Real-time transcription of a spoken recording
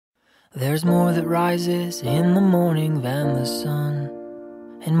There's more that rises in the morning than the sun,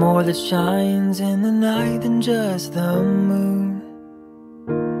 and more that shines in the night than just the moon.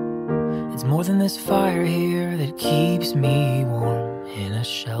 It's more than this fire here that keeps me warm in a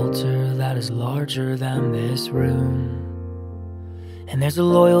shelter that is larger than this room. And there's a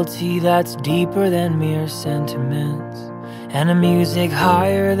loyalty that's deeper than mere sentiments, and a music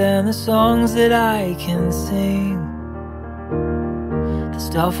higher than the songs that I can sing. The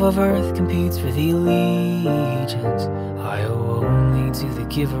stuff of earth competes for the allegiance I owe only to the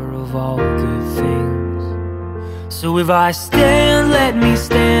giver of all good things. So if I stand, let me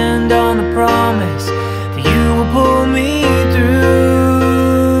stand on the promise that you will pull me through.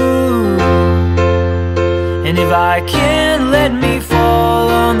 And if I can, let me fall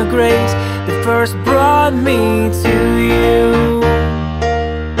on the grace that first brought me to you.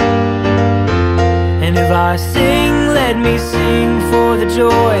 And if I sing, let me sing for the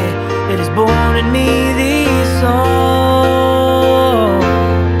joy that is born in me these songs.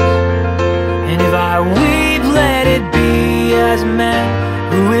 And if I weep, let it be as a man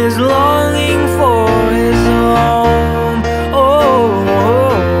who is longing for his home. Oh,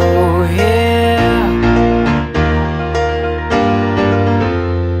 oh, yeah.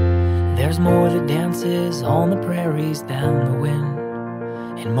 There's more that dances on the prairies than the wind,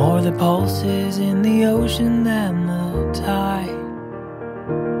 and more that pulses in the ocean than the tide.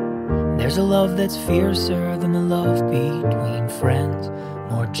 There's a love that's fiercer than the love between friends,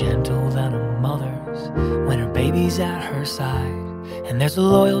 more gentle than a mother's when her baby's at her side. And there's a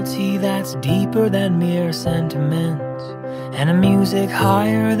loyalty that's deeper than mere sentiments, and a music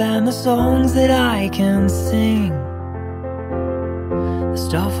higher than the songs that I can sing. The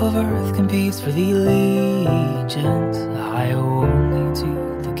stuff of earth competes for the allegiance I owe only to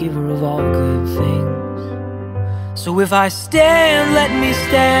the giver of all good things. So if I stand, let me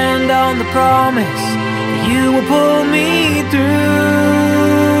stand on the promise that you will pull me through.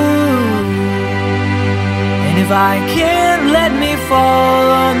 And if I can, let me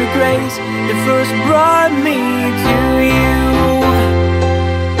fall on the grace that first brought me to you.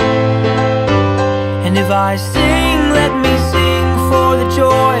 And if I sing, let me sing for the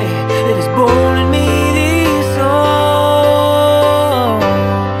joy that is born in me these songs.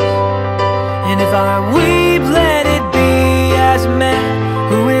 And if I weep, let it be as a man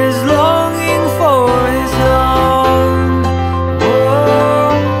who is longing for his home.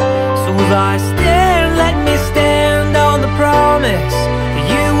 Oh, so if I stand, let me stand on the promise that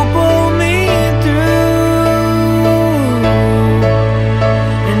you will pull me through.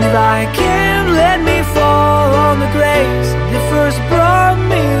 And if I can, let me fall on the grace that first brought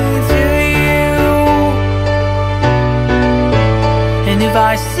me to you. And if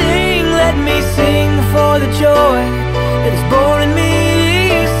I sing, let me sing for the joy